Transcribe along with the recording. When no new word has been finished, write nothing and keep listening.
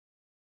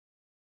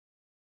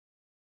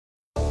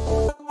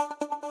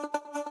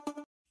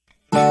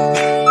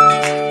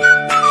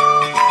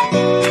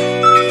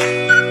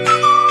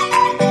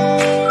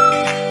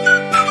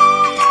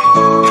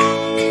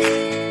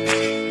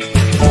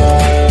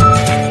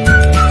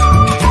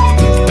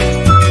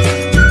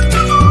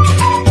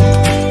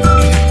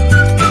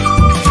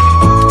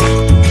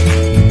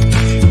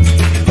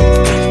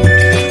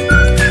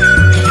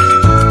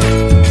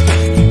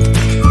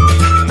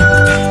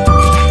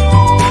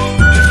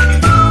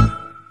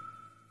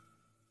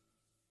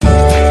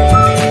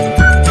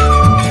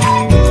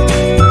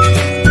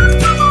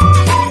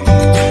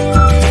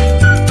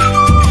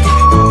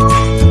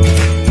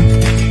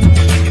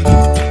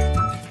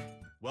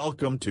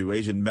to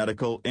Asian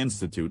Medical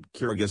Institute,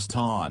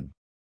 Kyrgyzstan.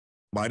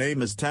 My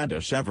name is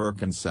Tadesh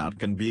Everkan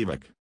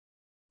Satkanbivak.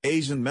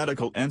 Asian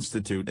Medical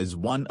Institute is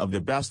one of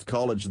the best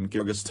college in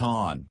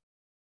Kyrgyzstan.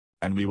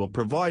 And we will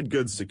provide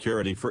good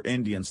security for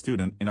Indian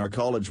student. In our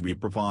college we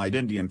provide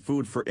Indian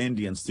food for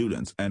Indian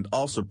students and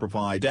also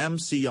provide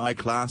MCI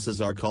classes.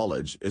 Our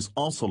college is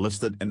also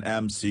listed in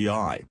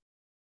MCI.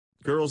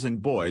 Girls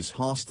and boys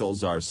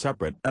hostels are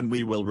separate and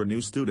we will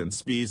renew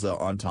students' visa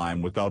on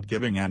time without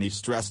giving any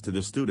stress to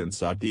the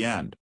students at the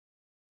end.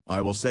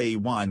 I will say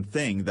one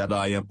thing that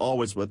I am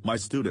always with my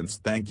students: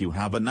 thank you,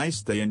 have a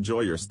nice day, enjoy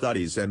your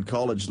studies and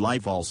college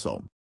life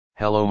also.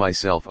 Hello,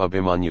 myself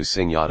Abhimanyu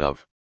Singh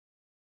Yadav.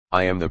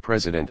 I am the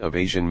president of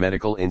Asian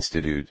Medical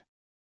Institute.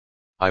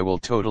 I will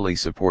totally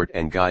support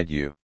and guide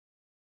you.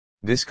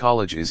 This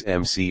college is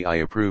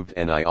MCI approved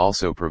and I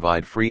also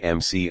provide free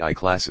MCI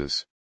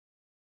classes.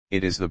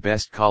 It is the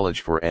best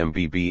college for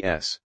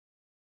MBBS.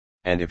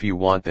 And if you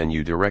want, then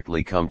you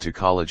directly come to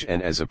college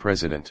and as a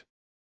president,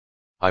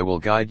 I will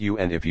guide you,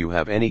 and if you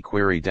have any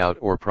query, doubt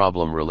or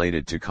problem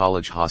related to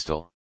college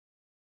hostel,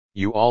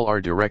 you all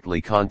are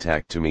directly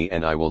contact to me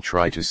and I will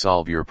try to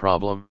solve your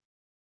problem.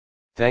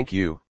 Thank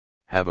you,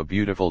 have a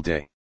beautiful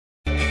day.